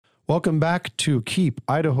Welcome back to Keep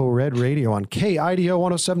Idaho Red Radio on KIDO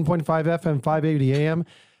 107.5 FM, 580 AM,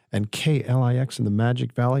 and KLIX in the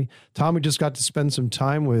Magic Valley. Tom, we just got to spend some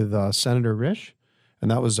time with Senator Risch, and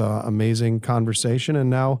that was an amazing conversation. And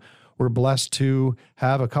now we're blessed to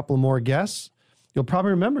have a couple more guests. You'll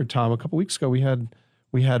probably remember, Tom, a couple weeks ago we had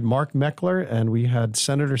Mark Meckler and we had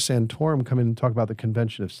Senator Santorum come in and talk about the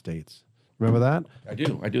Convention of States. Remember that? I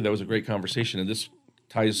do. That was a great conversation, and this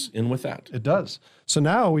ties in with that. It does. So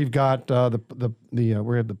now we've got we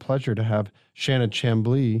have the pleasure to have Shanna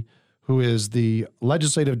Chamblee, who is the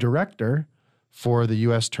legislative director for the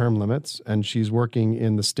U.S. term limits, and she's working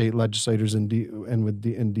in the state legislatures in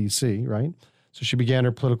D.C., right? So she began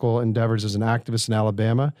her political endeavors as an activist in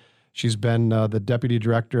Alabama. She's been the deputy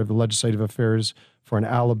director of the legislative affairs for an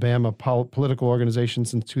Alabama political organization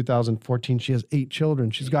since 2014. She has 8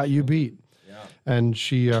 children. She's got you beat. Yeah. And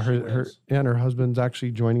her husband's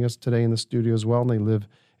actually joining us today in the studio as well, and they live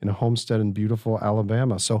in a homestead in beautiful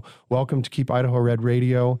Alabama. So welcome to Keep Idaho Red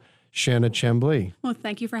Radio, Shanna Chamblee. Well,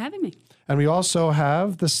 thank you for having me. And we also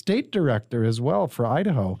have the state director as well for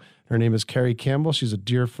Idaho. Her name is Carri Campbell. She's a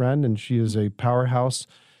dear friend, and she is a powerhouse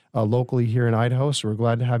locally here in Idaho. So we're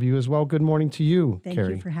glad to have you as well. Good morning to you, Carri. Thank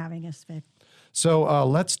you for having us, Vic. So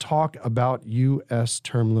let's talk about U.S.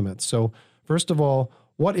 term limits. So first of all,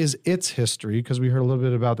 what is its history? Because we heard a little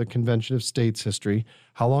bit about the Convention of States history.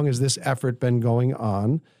 How long has this effort been going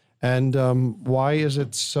on? And why is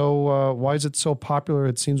it so popular,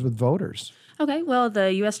 it seems, with voters? Okay, well,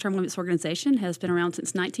 the U.S. Term Limits Organization has been around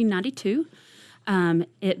since 1992.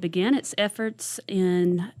 It began its efforts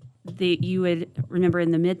you would remember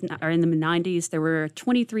in the mid-90s, there were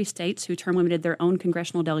 23 states who term limited their own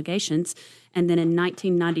congressional delegations. And then in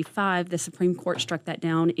 1995, the Supreme Court struck that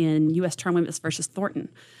down in U.S. Term Limits versus Thornton.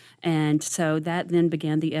 And so that then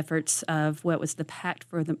began the efforts of what was the Pact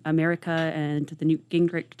for America and the Newt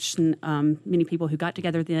Gingrich and many people who got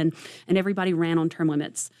together then, and everybody ran on term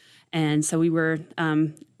limits. And so we were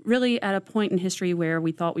really at a point in history where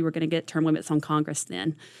we thought we were going to get term limits on Congress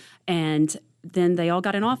then. And then they all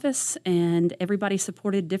got in office, and everybody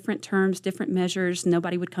supported different terms, different measures.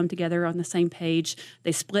 Nobody would come together on the same page.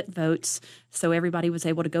 They split votes, so everybody was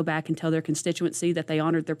able to go back and tell their constituency that they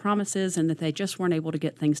honored their promises and that they just weren't able to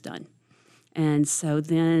get things done. And so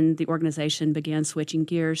then the organization began switching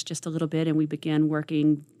gears just a little bit, and we began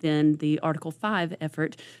working then the Article 5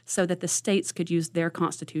 effort so that the states could use their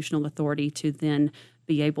constitutional authority to then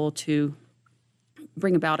be able to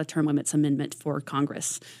bring about a term limits amendment for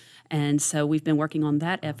Congress. And so we've been working on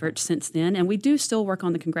that effort since then. And we do still work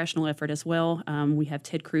on the congressional effort as well. We have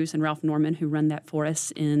Ted Cruz and Ralph Norman who run that for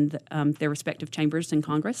us in their respective chambers in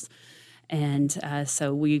Congress. And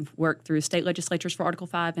so we work through state legislatures for Article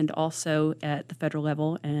 5 and also at the federal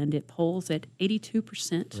level. And it polls at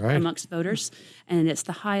 82% amongst voters. And it's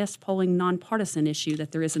the highest polling nonpartisan issue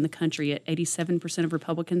that there is in the country at 87% of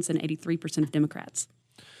Republicans and 83% of Democrats.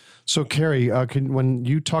 So, Carri, when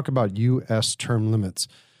you talk about U.S. term limits,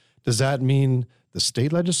 does that mean the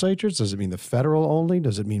state legislatures? Does it mean the federal only?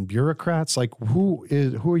 Does it mean bureaucrats? Like, who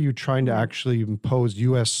are you trying to actually impose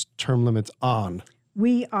U.S. term limits on?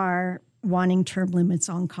 We are wanting term limits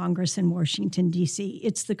on Congress in Washington, D.C.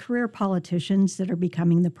 It's the career politicians that are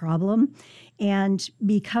becoming the problem. And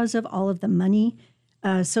because of all of the money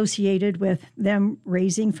associated with them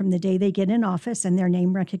raising from the day they get in office and their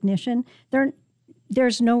name recognition,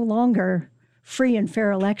 there's no longer free and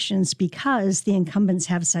fair elections because the incumbents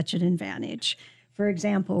have such an advantage. For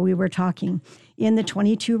example, we were talking in the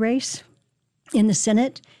 22 race in the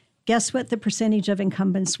Senate, guess what the percentage of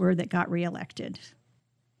incumbents were that got reelected?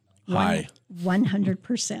 High.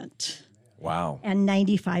 100%. Wow. And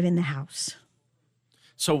 95 in the House.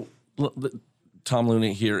 So, Tom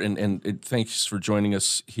Looney here, and thanks for joining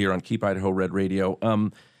us here on Keep Idaho Red Radio.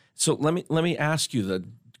 So let me ask you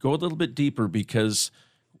go a little bit deeper, because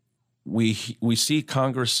we see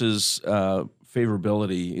Congress's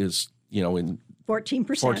favorability is in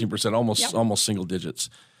 14%, almost single digits,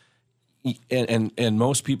 and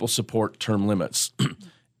most people support term limits,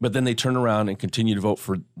 but then they turn around and continue to vote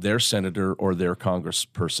for their senator or their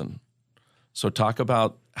congressperson. So talk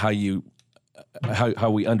about how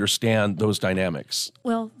we understand those dynamics.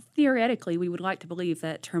 Well, theoretically, we would like to believe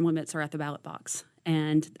that term limits are at the ballot box.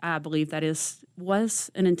 And I believe that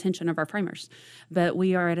was an intention of our framers. But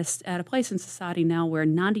we are at a place in society now where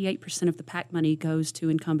 98% of the PAC money goes to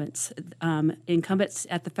incumbents. Incumbents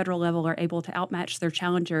at the federal level are able to outmatch their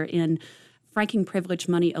challenger in franking privilege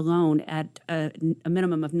money alone at a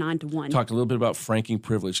minimum of 9-1. Talk a little bit about franking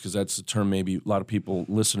privilege, because that's a term maybe a lot of people,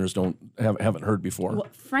 listeners, haven't heard before. Well,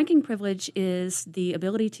 franking privilege is the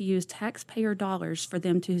ability to use taxpayer dollars for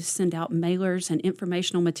them to send out mailers and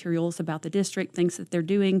informational materials about the district, things that they're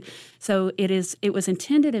doing. So it was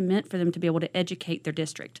intended and meant for them to be able to educate their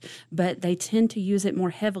district, but they tend to use it more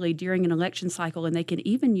heavily during an election cycle, and they can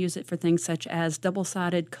even use it for things such as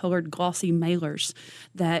double-sided, colored, glossy mailers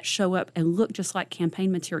that show up and look just like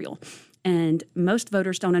campaign material. And most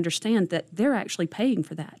voters don't understand that they're actually paying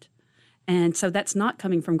for that. And so that's not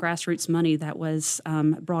coming from grassroots money that was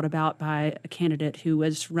brought about by a candidate who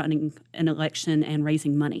was running an election and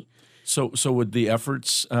raising money. So would the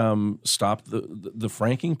efforts stop the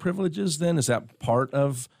franking privileges then? Is that part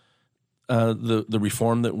of the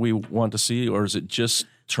reform that we want to see, or is it just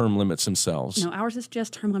term limits themselves? No, ours is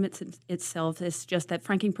just term limits itself. It's just that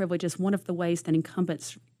franking privilege is one of the ways that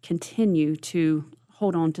incumbents continue to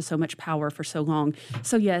hold on to so much power for so long.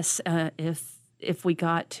 So yes, if we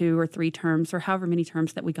got 2 or 3 terms, or however many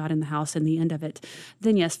terms that we got in the House in the end of it,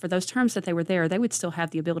 then yes, for those terms that they were there, they would still have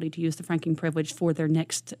the ability to use the franking privilege for their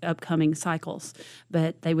next upcoming cycles.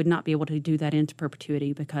 But they would not be able to do that into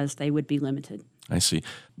perpetuity because they would be limited. I see.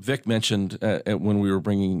 Vic mentioned when we were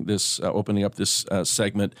bringing this, opening up this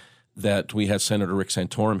segment, that we had Senator Rick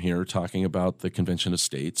Santorum here talking about the Convention of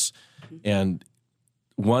States. Mm-hmm. And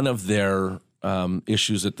one of their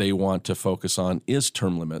issues that they want to focus on is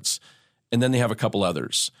term limits. And then they have a couple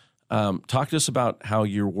others. Talk to us about how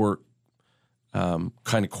your work kind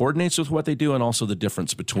of coordinates with what they do, and also the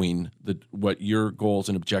difference between what your goals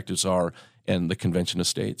and objectives are and the Convention of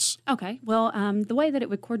States. Okay. Well, the way that it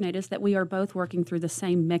would coordinate is that we are both working through the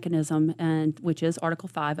same mechanism, and which is Article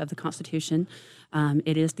 5 of the Constitution.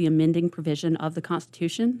 It is the amending provision of the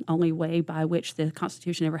Constitution, only way by which the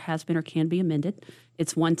Constitution ever has been or can be amended.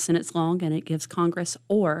 It's 1 sentence long, and it gives Congress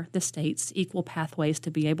or the states equal pathways to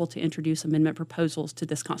be able to introduce amendment proposals to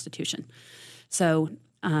this Constitution. So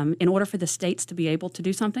in order for the states to be able to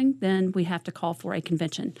do something, then we have to call for a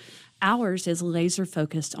convention. Ours is laser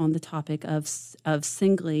focused on the topic of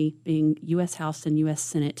singly being U.S. House and U.S.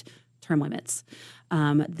 Senate term limits.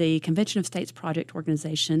 The Convention of States Project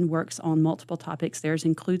Organization works on multiple topics. Theirs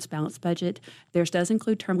includes balanced budget. Theirs does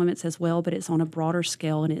include term limits as well, but it's on a broader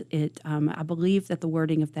scale, and I believe that the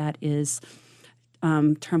wording of that is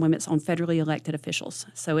term limits on federally elected officials.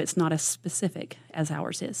 So it's not as specific as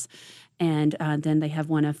ours is. And then they have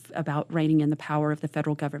one about reigning in the power of the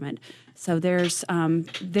federal government. So theirs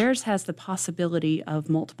has the possibility of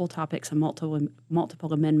multiple topics and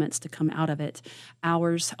multiple amendments to come out of it.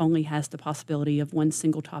 Ours only has the possibility of one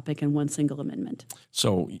single topic and one single amendment.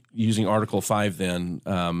 So using Article 5 then,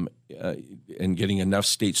 and getting enough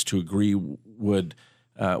states to agree, would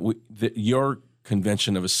your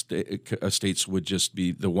convention of states would just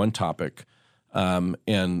be the one topic,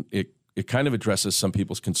 and it kind of addresses some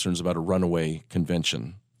people's concerns about a runaway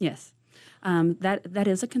convention. Yes, that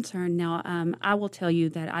is a concern. Now, I will tell you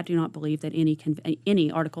that I do not believe that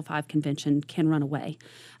any Article 5 convention can run away,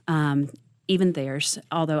 even theirs.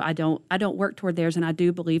 Although I don't work toward theirs, and I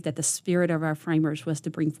do believe that the spirit of our framers was to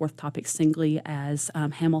bring forth topics singly, as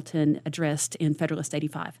Hamilton addressed in Federalist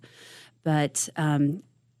 85. But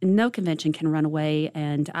no convention can run away,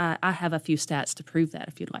 and I have a few stats to prove that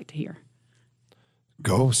if you'd like to hear.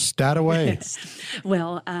 Go stat away.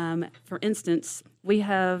 Well, for instance, we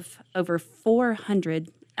have over 400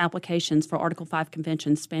 applications for Article 5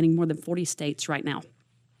 conventions spanning more than 40 states right now.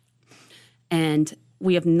 And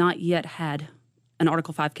we have not yet had an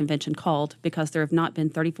Article 5 convention called because there have not been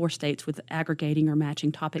 34 states with aggregating or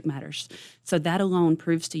matching topic matters. So that alone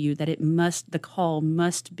proves to you that the call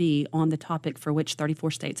must be on the topic for which 34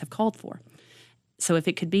 states have called for. So if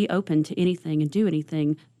it could be open to anything and do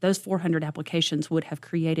anything, those 400 applications would have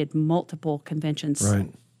created multiple conventions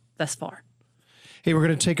thus far. Hey, we're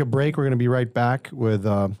going to take a break. We're going to be right back with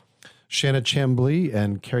Shanna Chamblee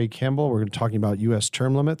and Carri Campbell. We're going to be talking about U.S.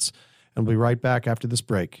 term limits, and we'll be right back after this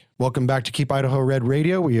break. Welcome back to Keep Idaho Red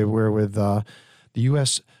Radio. We're with the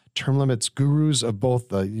U.S. term limits gurus of both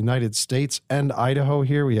the United States and Idaho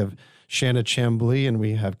here. We have Shanna Chamblee, and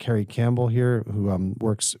we have Carri Campbell here, who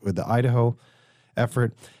works with the Idaho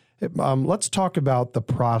effort. Let's talk about the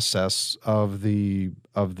process of the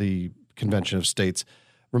Convention of States.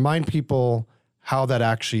 Remind people how that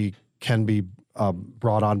actually can be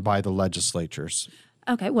brought on by the legislatures.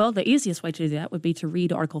 Okay, well, the easiest way to do that would be to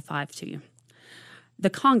read Article 5 to you. The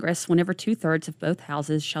Congress, whenever 2/3 of both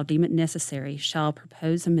houses shall deem it necessary, shall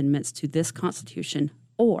propose amendments to this Constitution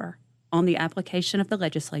or on the application of the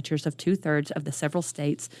legislatures of 2/3 of the several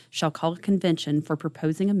states, shall call a convention for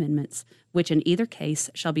proposing amendments, which in either case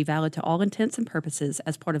shall be valid to all intents and purposes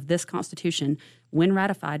as part of this Constitution when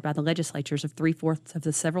ratified by the legislatures of 3/4 of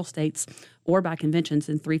the several states or by conventions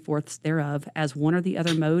in 3/4 thereof, as one or the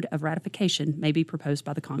other mode of ratification may be proposed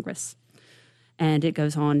by the Congress. And it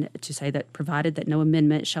goes on to say that provided that no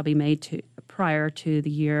amendment shall be made prior to the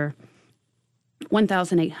year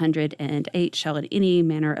 1808 shall in any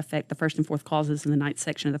manner affect the first and fourth clauses in the 9th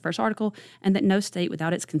section of the first article, and that no state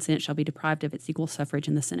without its consent shall be deprived of its equal suffrage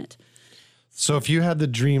in the Senate. So if you had the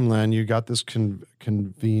dreamland, you got this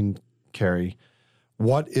convened, Carri,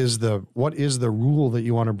 what is the rule that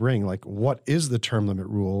you want to bring? Like, what is the term limit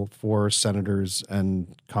rule for senators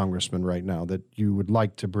and congressmen right now that you would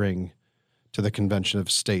like to bring to the Convention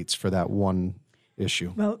of States for that one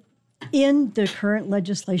issue? Well, in the current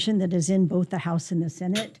legislation that is in both the House and the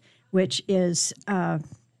Senate, which is the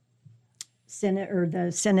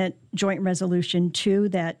Senate Joint Resolution 2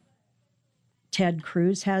 that Ted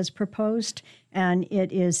Cruz has proposed, and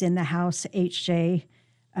it is in the House HJ,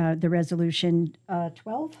 the Resolution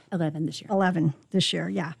 11 this year. 11 this year,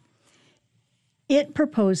 yeah. It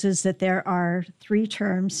proposes that there are 3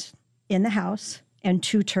 terms in the House and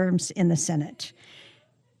 2 terms in the Senate.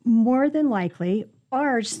 More than likely,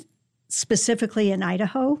 ours, specifically in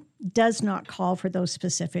Idaho, does not call for those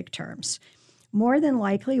specific terms. More than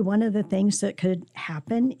likely, one of the things that could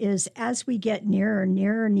happen is as we get nearer and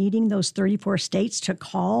nearer needing those 34 states to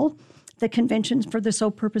call the conventions for the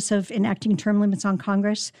sole purpose of enacting term limits on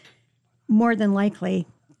Congress, more than likely,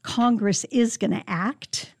 Congress is going to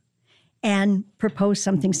act and propose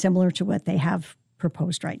something similar to what they have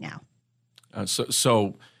proposed right now.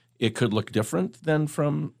 So it could look different than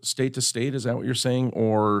from state to state. Is that what you're saying?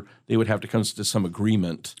 Or they would have to come to some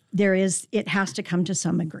agreement? It has to come to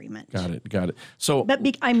some agreement. Got it. So, but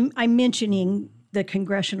I'm mentioning the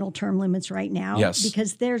congressional term limits right now, yes,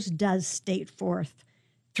 because theirs does state forth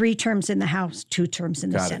 3 terms in the House, 2 terms in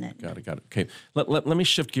the Senate. Got it. Okay, let me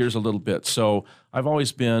shift gears a little bit. So I've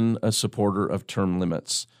always been a supporter of term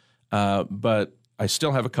limits, but I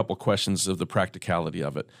still have a couple questions of the practicality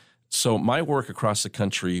of it. So my work across the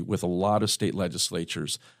country with a lot of state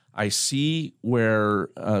legislatures, I see where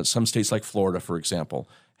some states like Florida, for example,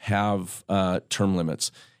 have term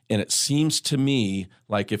limits. And it seems to me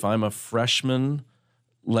like if I'm a freshman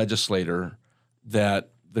legislator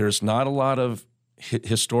that there's not a lot of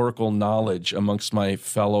historical knowledge amongst my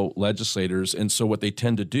fellow legislators. And so what they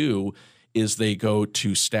tend to do is they go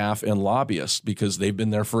to staff and lobbyists because they've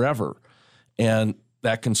been there forever. And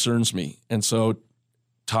that concerns me. And so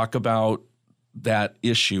talk about that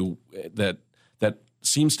issue that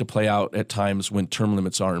seems to play out at times when term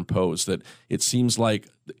limits are imposed, that it seems like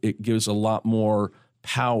it gives a lot more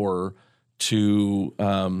power to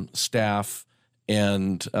staff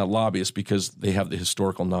and lobbyists because they have the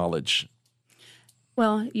historical knowledge.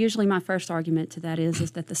 Well, usually my first argument to that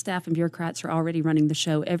is that the staff and bureaucrats are already running the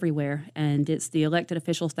show everywhere, and it's the elected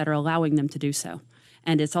officials that are allowing them to do so.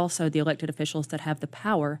 And it's also the elected officials that have the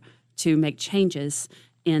power to make changes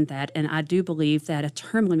in that. And I do believe that a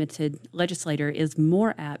term-limited legislator is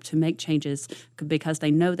more apt to make changes because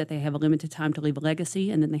they know that they have a limited time to leave a legacy,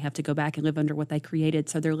 and then they have to go back and live under what they created.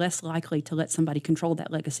 So they're less likely to let somebody control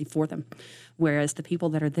that legacy for them. Whereas the people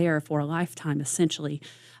that are there for a lifetime, essentially,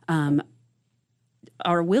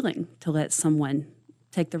 are willing to let someone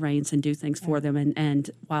take the reins and do things for them,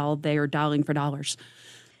 and while they are dialing for dollars.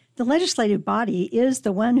 The legislative body is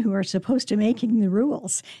the one who are supposed to making the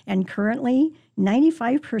rules. And currently,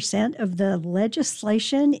 95% of the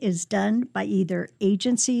legislation is done by either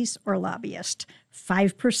agencies or lobbyists.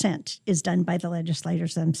 5% is done by the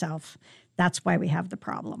legislators themselves. That's why we have the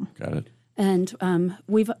problem. Got it. And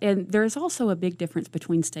there is also a big difference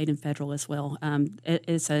between state and federal as well.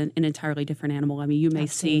 It's an entirely different animal. I mean, you may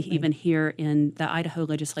see even here in the Idaho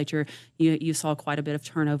legislature, you saw quite a bit of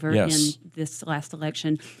turnover in this last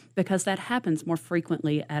election because that happens more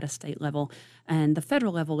frequently at a state level. And the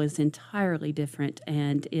federal level is entirely different,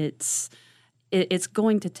 and it's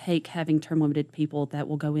going to take having term-limited people that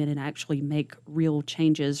will go in and actually make real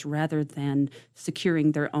changes rather than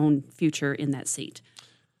securing their own future in that seat.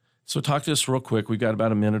 So talk to us real quick. We've got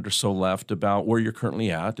about a minute or so left about where you're currently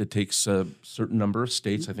at. It takes a certain number of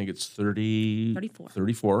states. I think it's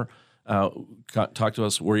 34. Talk to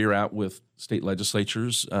us where you're at with state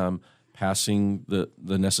legislatures passing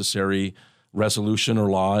the necessary resolution or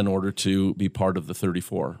law in order to be part of the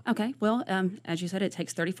 34. Okay. Well, as you said, it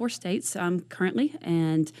takes 34 states currently,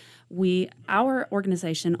 and our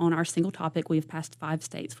organization on our single topic, we have passed 5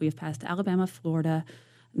 states. We have passed Alabama, Florida,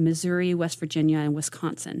 Missouri, West Virginia, and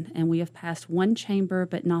Wisconsin. And we have passed one chamber,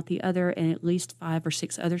 but not the other, in at least 5 or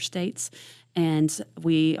 6 other states. And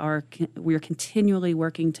we are continually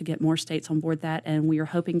working to get more states on board that, and we are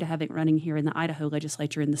hoping to have it running here in the Idaho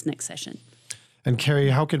legislature in this next session. And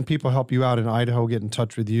Carri, how can people help you out in Idaho, get in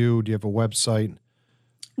touch with you? Do you have a website?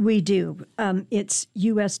 We do. It's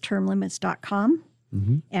ustermlimits.com.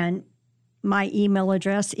 Mm-hmm. And my email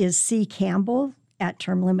address is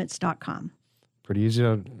ccampbell@termlimits.com. Pretty easy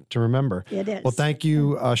to remember. It is. Well, thank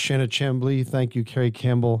you, Shanna Chamblee. Thank you, Carri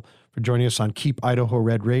Campbell, for joining us on Keep Idaho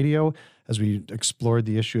Red Radio as we explored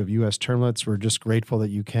the issue of U.S. term limits. We're just grateful that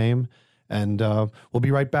you came. And we'll be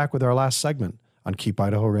right back with our last segment on Keep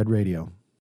Idaho Red Radio.